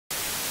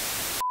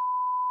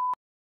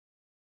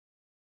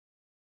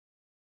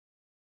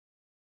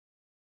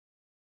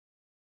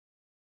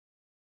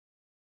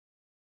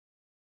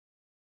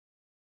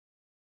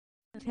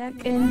Tech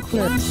and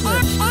clips.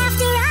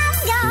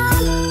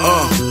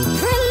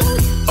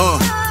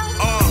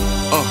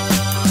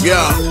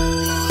 Yeah.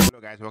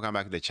 Hello guys, welcome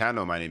back to the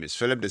channel. My name is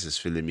Philip. This is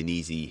Philip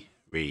Easy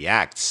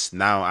Reacts.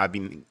 Now I've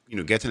been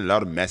getting a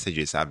lot of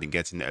messages. I've been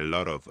getting a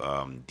lot of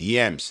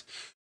DMs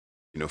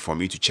for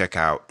me to check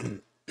out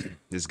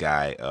this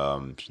guy.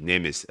 His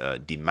name is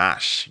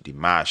Dimash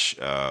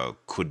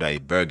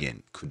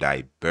Kudaibergen.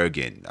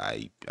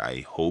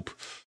 I hope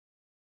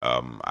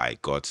I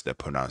got the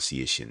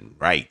pronunciation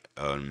right.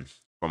 From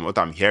what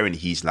I'm hearing,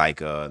 he's like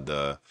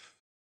the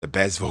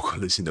best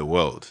vocalist in the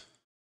world,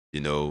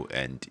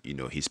 and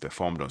he's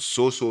performed on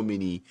so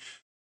many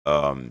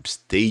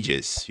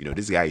stages.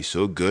 This guy is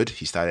so good.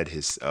 He started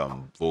his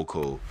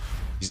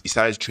he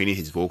started training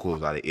his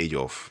vocals at the age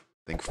of,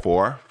 I think,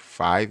 4,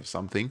 5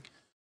 something,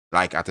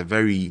 like at a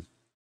very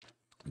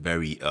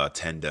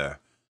tender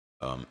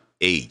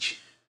age.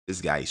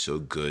 This guy is so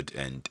good,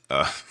 and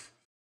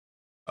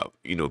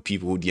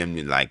people who DM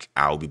me like,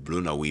 I'll be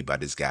blown away by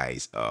this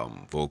guy's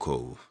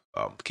vocal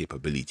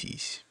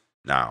capabilities.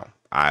 Now,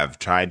 I've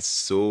tried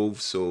so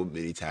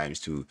many times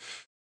to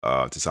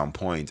some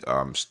point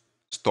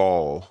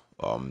stall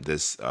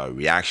this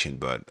reaction,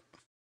 but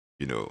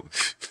the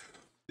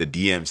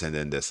DMs and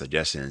then the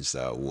suggestions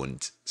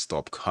won't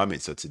stop coming.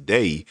 So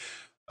today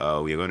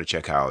we are going to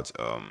check out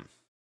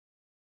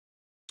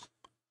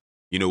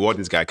what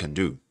this guy can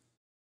do.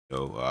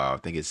 I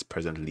think it's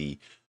presently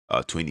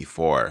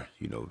 24,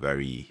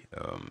 very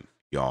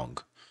young,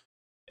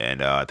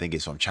 and I think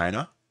it's from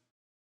China.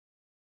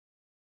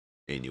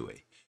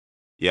 Anyway,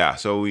 yeah,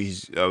 so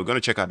we're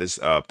gonna check out this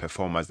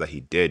performance that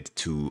he did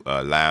to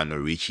Lionel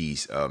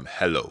Richie's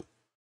Hello.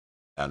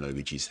 Lionel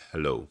Richie's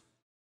Hello.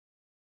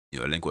 A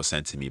link was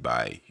sent to me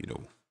by a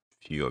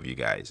few of you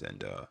guys,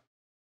 and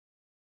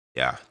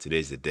yeah,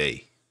 today's the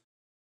day.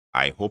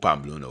 I hope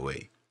I'm blown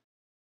away,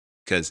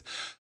 because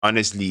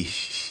honestly,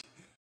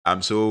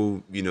 I'm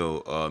so in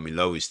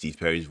love with Steve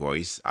Perry's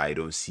voice. I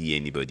don't see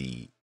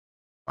anybody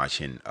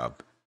matching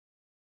up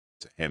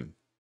to him.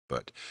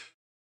 But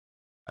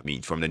I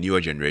mean, from the newer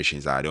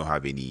generations, I don't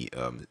have any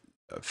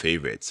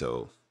favorites.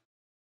 So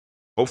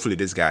hopefully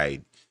this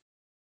guy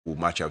will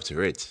match up to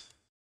it.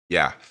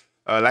 Yeah,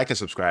 like and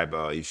subscribe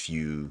if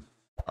you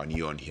are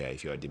new on here.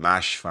 If you're a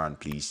Dimash fan,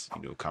 please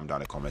come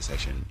down in the comment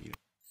section.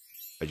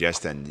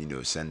 Suggest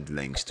and send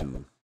links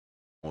to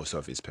most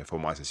of his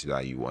performances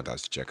that you want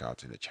us to check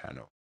out in the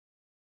channel.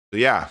 So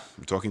yeah,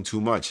 I'm talking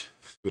too much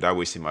without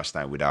wasting much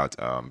time. Without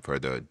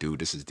further ado,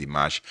 this is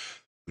Dimash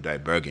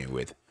Kudaibergen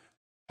with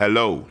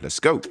Hello. Let's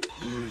go.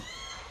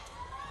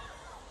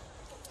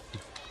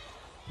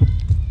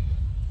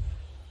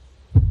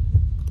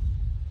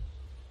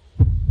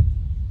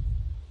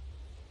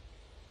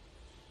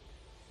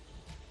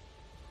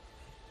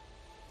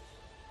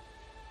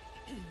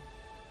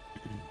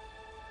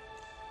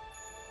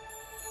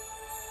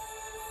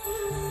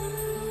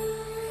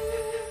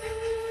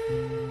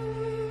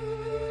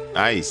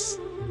 Nice.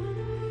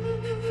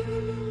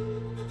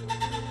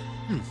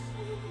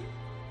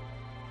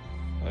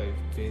 I've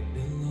been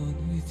alone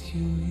with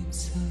you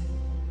inside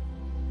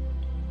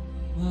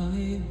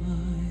my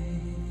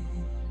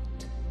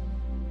mind,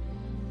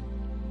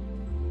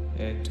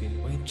 and in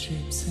my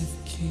dreams I've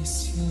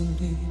kissed your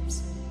lips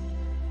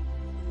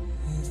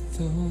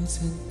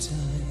 1,000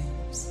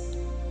 times.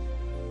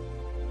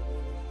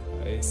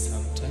 I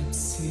sometimes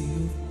see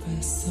you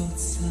pass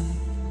outside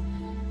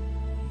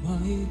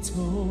my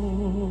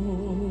door.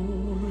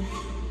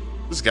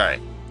 This guy.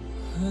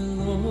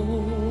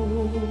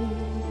 Hello,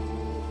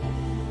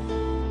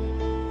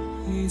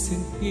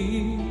 isn't he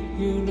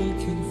you're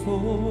looking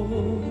for?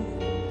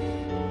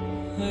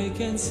 I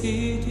can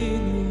see it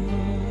in your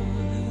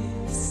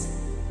eyes,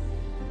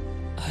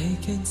 I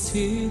can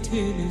see it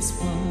in his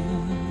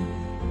smile.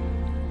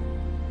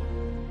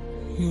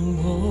 You're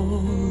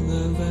all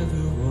I've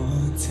ever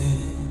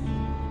wanted,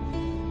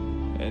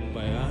 and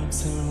my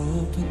arms are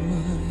open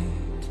wide.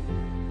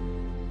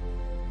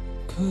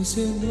 'Cause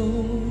you know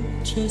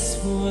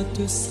just what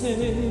to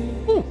say,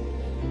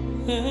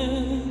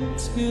 and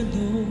you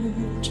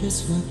know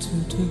just what to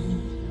do,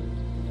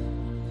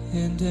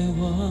 and I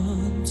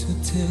want to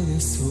tell you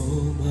so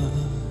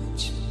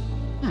much.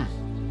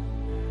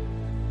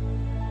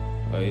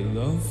 I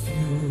love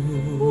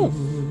you.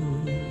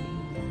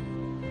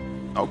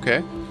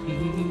 Okay.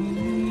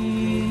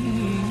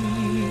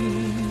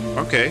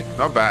 Okay,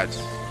 not bad.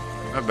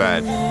 Not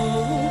bad.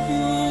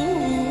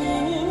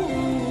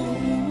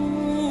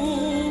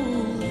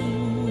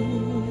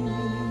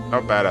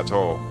 Not bad at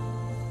all.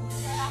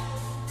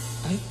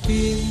 I've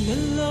been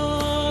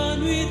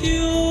alone with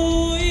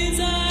you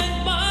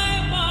inside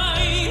my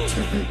mind.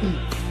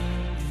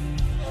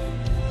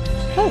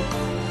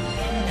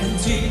 And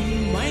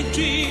in my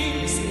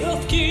dreams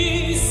I've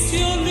kissed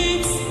your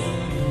lips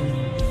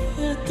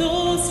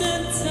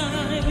 1,000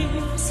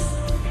 times.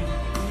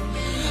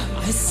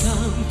 I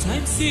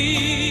sometimes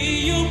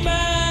see you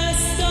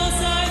pass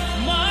outside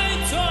my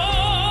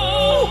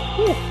door.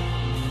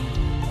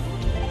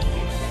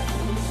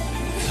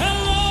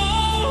 Hello,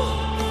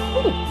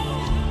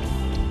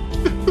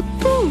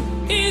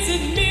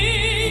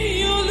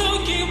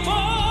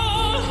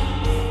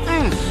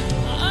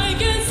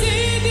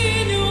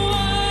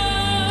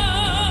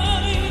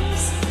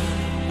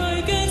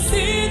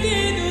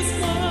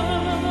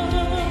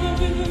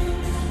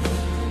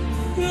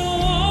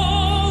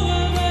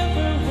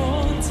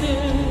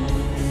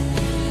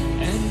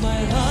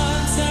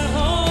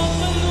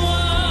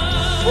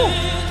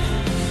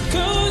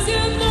 'Cause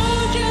you know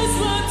just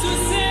what to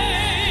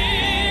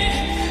say.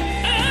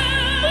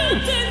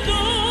 And I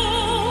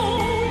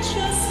know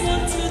just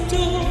what to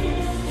do.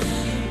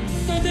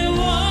 But I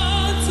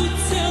want to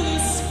tell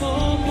you so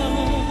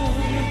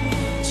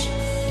much.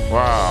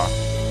 Wow.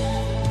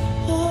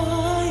 Oh,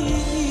 I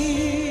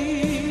need.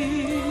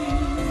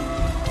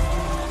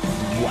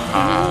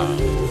 Wow.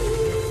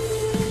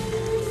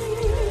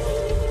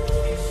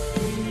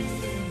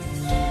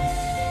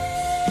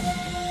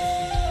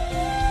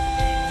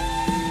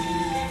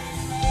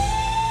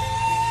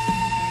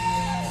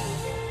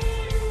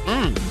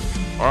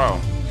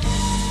 Wow.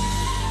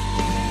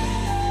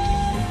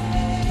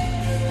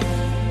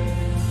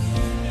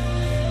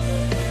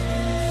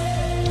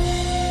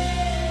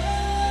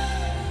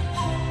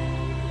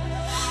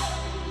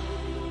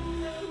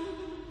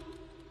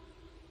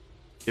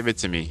 Give it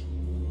to me.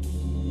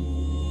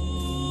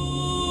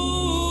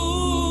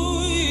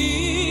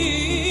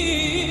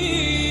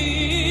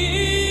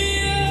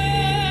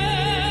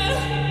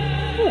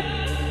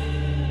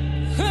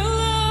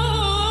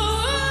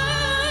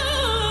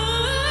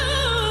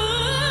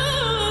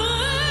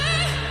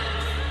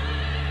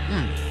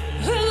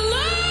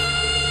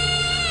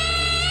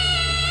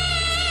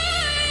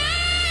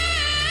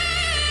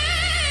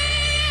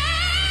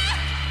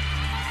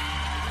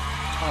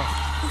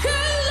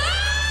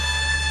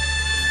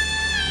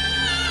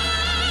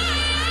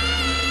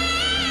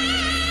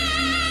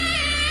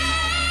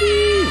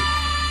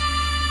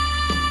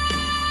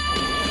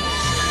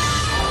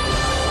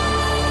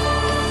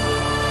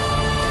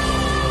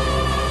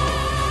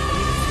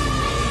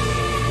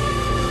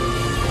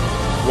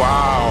 Wow.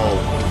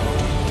 Wow.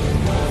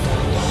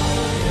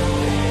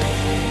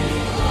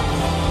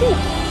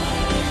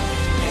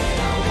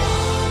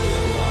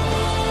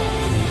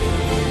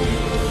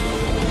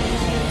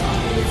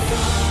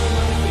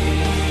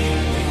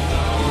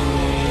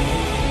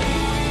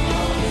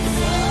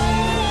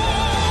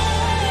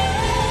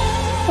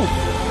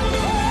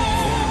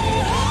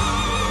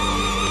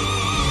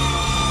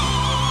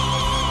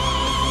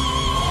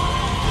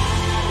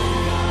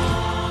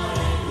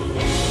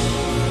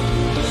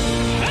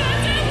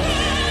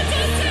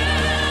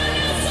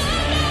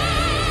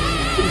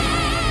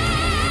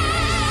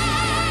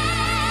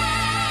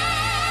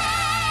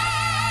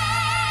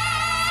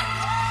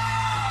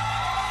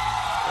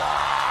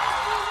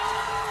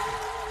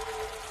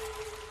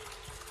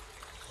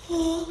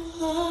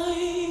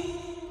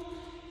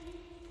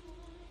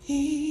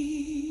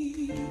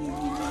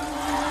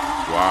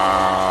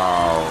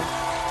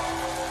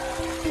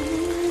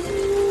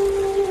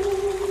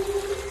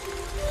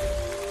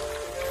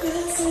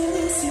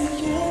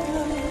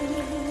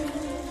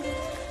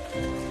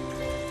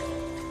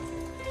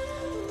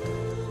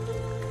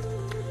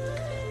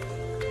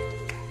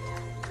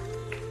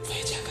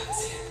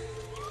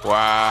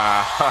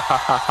 Wow.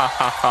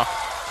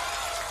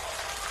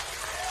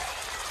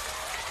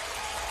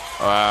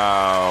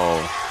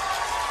 Wow.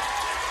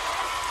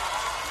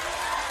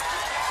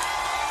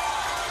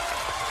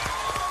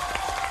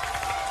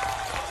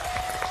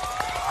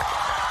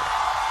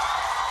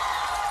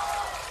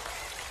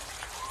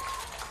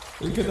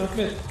 Үлкен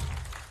рахмет.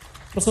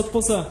 Рұқсат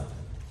болса,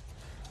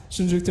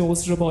 шын жүректен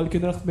осы жобаға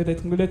үлкен рахмет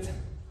айтқым келеді.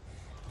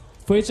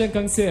 非常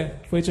感谢，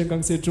非常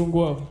感谢中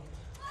国，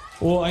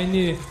我爱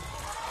你，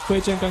非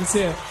常感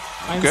谢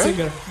I'm Okay.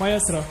 singer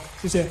Maestro，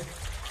谢谢。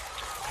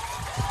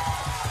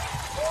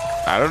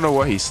 I don't know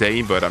what he's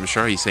saying, but I'm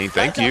sure he's saying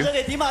thank 掌 you. 声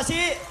给迪马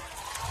西。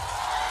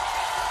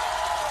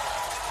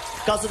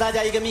告诉大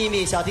家一个秘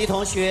密，小迪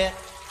同学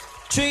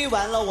追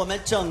完了我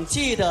们整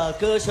季的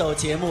歌手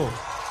节目。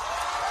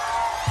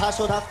他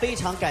说他非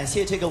常感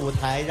谢这个舞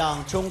台，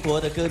让中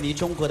国的歌迷、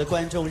中国的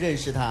观众认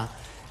识他。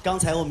刚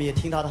才我们也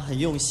听到他很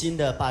用心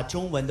的把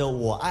中文的"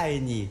我爱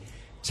你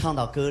"唱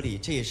到歌里，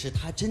这也是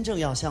他真正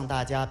要向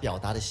大家表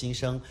达的心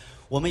声。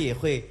我们也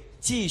会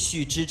继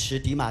续支持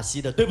迪马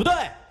西的，对不对？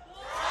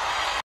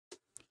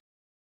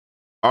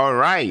 All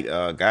right,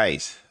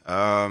 guys.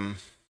 That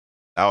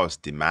was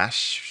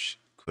Dimash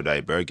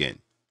Kudaibergen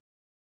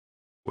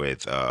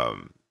with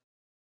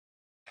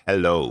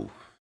 "Hello,"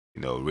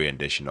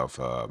 rendition of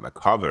a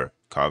cover,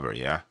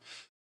 yeah,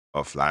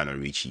 of Lionel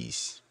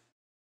Richie's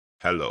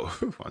 "Hello"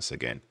 once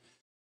again.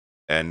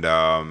 And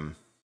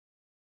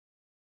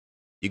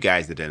you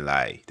guys didn't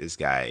lie. This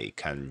guy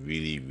can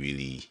really,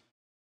 really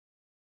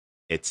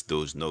hit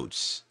those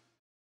notes.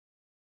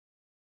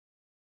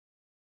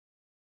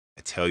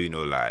 I tell you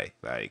no lie,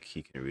 like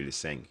he can really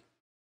sing.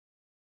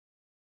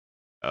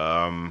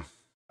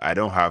 I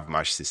don't have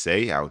much to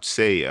say. I would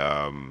say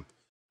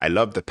I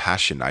love the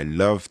passion. I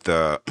love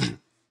the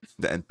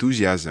the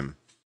enthusiasm.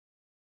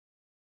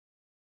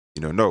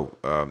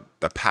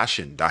 The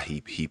passion that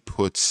he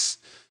puts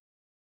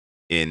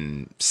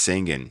in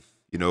singing.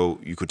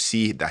 You could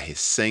see that he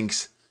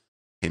sings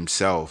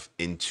himself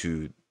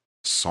into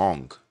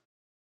song.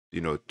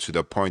 To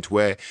the point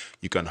where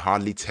you can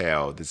hardly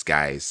tell this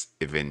guy's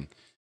even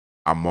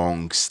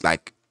amongst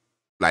like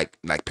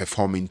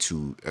performing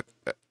to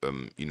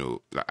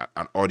like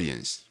an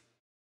audience.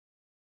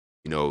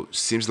 you know,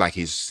 seems like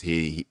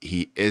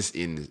he is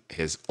in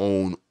his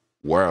own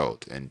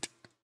world and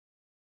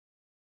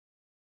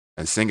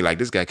singing like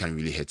this guy can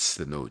really hit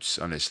the notes.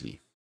 Honestly,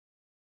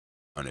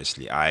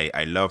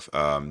 I love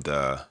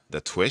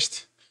the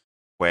twist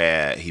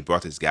where he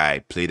brought this guy,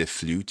 play the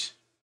flute,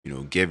 you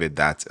know, give it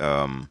that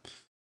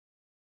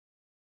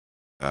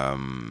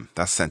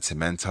that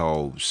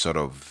sentimental sort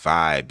of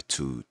vibe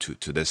to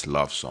this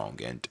love song,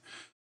 and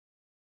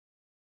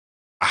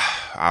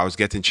I was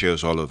getting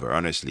chills all over.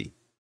 Honestly,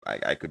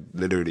 I could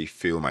literally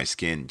feel my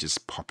skin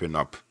just popping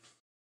up.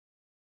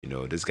 You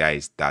know, this guy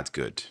is that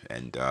good,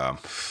 and I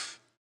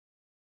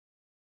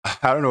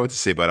don't know what to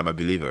say, but I'm a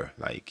believer.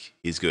 Like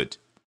he's good,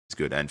 he's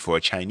good, and for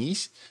a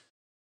Chinese,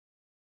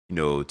 you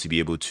know, to be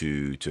able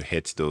to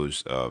hit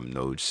those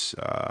notes,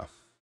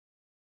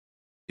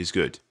 he's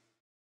good.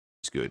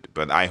 He's good,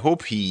 but I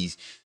hope he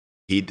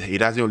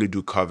doesn't only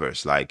do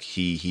covers. Like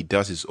he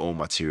does his own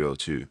material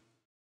too.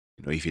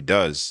 You know, if he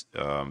does,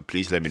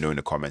 please let me know in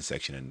the comment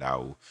section, and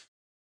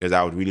because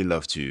I would really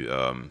love to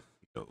you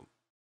know,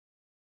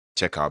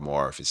 check out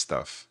more of his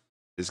stuff.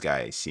 This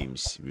guy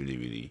seems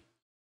really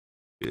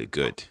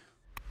good.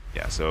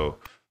 Yeah. So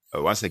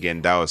once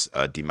again, that was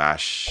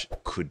Dimash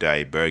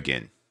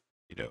Kudaibergen,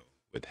 you know,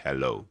 with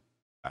Hello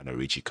and a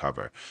Richie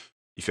cover.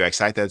 If you're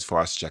excited for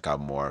us to check out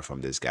more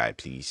from this guy,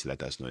 please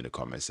let us know in the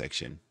comment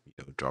section. You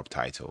know, drop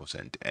titles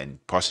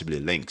and possibly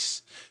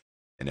links,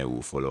 and then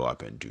we'll follow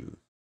up and do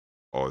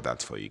all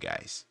that for you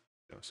guys.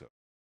 You know, so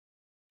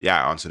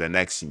yeah, on to the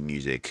next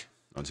music,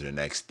 on to the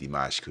next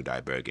Dimash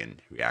Kudaibergen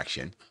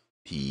reaction.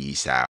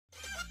 Peace out.